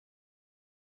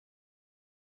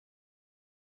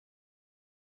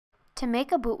To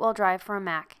make a BootWell drive for a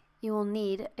Mac, you will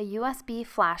need a USB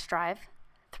flash drive.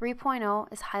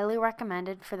 3.0 is highly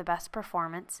recommended for the best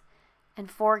performance,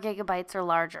 and 4 GB or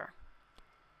larger.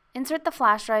 Insert the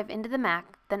flash drive into the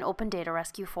Mac, then open Data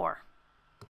Rescue 4.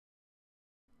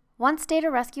 Once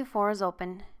Data Rescue 4 is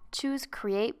open, choose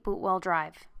Create BootWell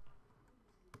Drive.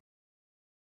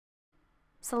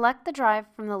 Select the drive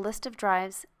from the list of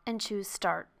drives and choose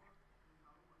Start.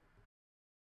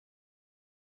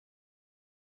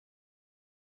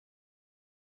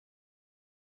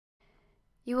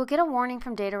 You will get a warning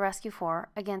from Data Rescue 4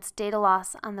 against data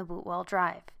loss on the BootWell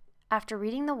drive. After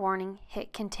reading the warning,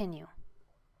 hit Continue.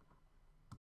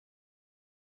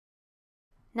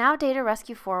 Now Data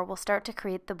Rescue 4 will start to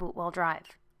create the BootWell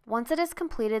drive. Once it is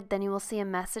completed, then you will see a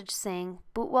message saying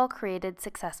BootWell created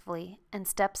successfully and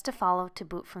steps to follow to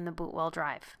boot from the BootWell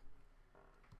drive.